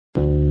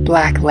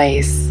Black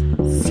lace,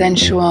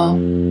 sensual,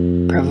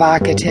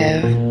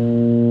 provocative,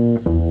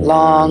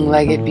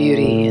 long-legged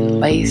beauty in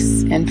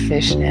lace and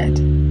fishnet.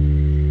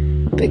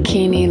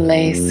 Bikini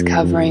lace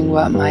covering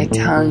what my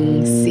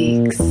tongue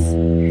seeks,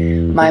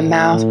 my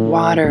mouth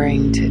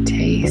watering to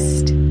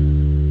taste.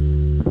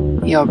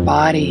 Your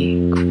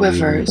body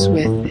quivers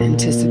with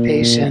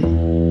anticipation.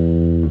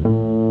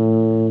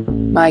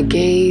 My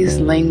gaze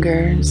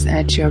lingers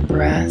at your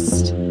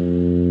breast,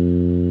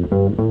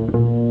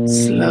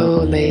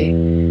 slowly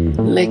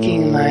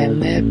licking my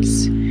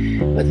lips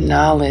with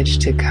knowledge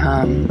to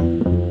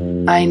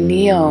come. I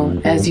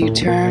kneel as you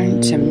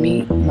turn to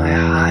meet my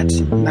hot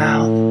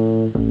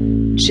mouth.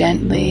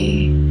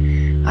 Gently,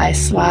 I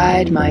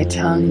slide my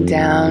tongue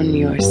down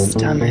your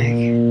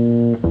stomach.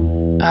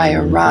 I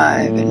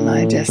arrive at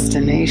my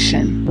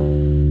destination.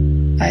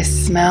 I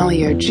smell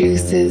your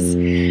juices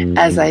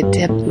as I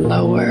dip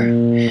lower,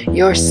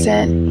 your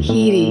scent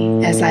heady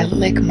as I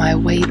lick my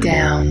way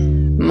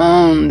down.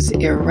 Moans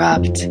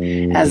erupt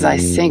as I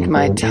sink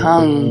my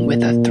tongue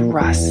with a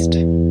thrust.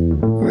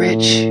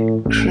 Rich,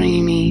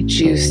 creamy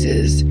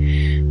juices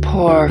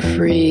pour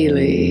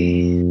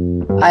freely.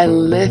 I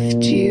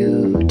lift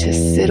you to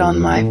sit on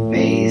my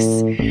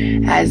face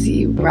as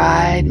you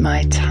ride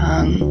my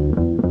tongue.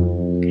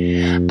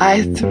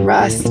 I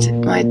thrust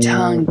my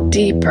tongue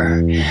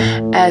deeper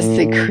as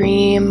the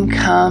cream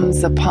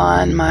comes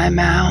upon my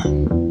mouth.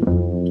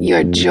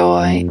 Your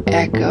joy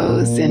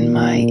echoes in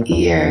my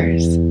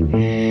ears,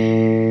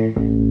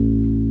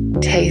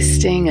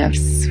 tasting of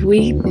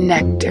sweet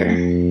nectar.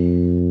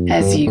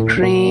 As you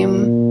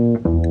cream,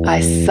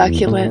 I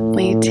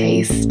succulently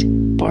taste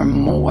for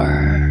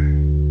more.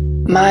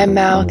 My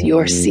mouth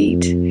your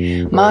seat,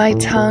 my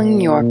tongue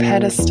your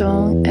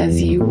pedestal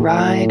as you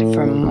ride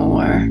for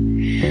more.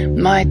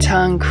 My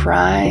tongue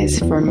cries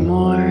for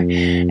more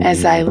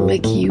as I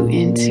lick you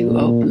into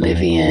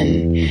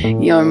oblivion.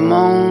 Your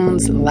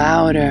moans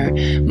louder,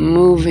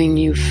 moving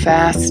you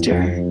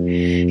faster.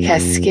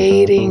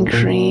 Cascading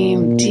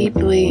cream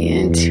deeply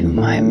into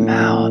my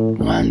mouth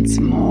once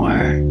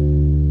more.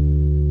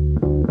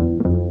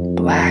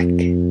 Black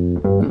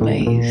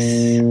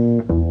lace.